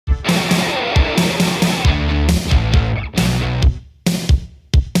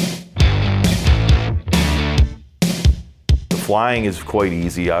Flying is quite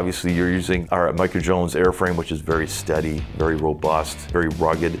easy. Obviously, you're using our Microdrones airframe, which is very steady, very robust, very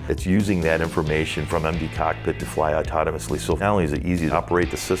rugged. It's using that information from MD Cockpit to fly autonomously. So not only is it easy to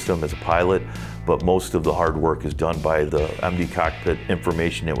operate the system as a pilot, but most of the hard work is done by the MD Cockpit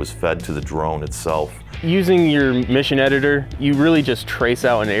information that was fed to the drone itself. Using your mission editor, you really just trace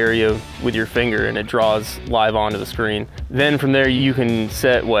out an area with your finger and it draws live onto the screen. Then from there you can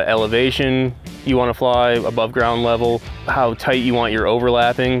set what elevation you want to fly, above ground level, how tight you want your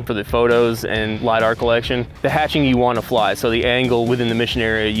overlapping for the photos and LiDAR collection, the hatching you want to fly, so the angle within the mission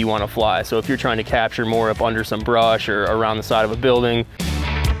area you want to fly. So if you're trying to capture more up under some brush or around the side of a building.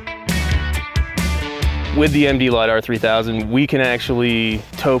 With the mdLiDAR3000, we can actually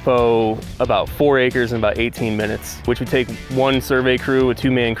topo about 4 acres in about 18 minutes, which would take one survey crew, a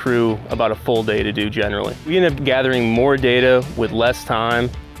 2-man crew, about a full day to do generally. We end up gathering more data with less time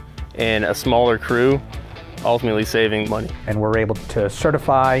and a smaller crew, ultimately saving money. And we're able to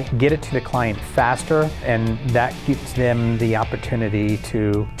certify, get it to the client faster, and that gives them the opportunity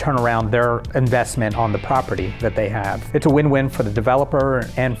to turn around their investment on the property that they have. It's a win-win for the developer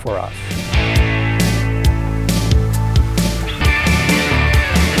and for us.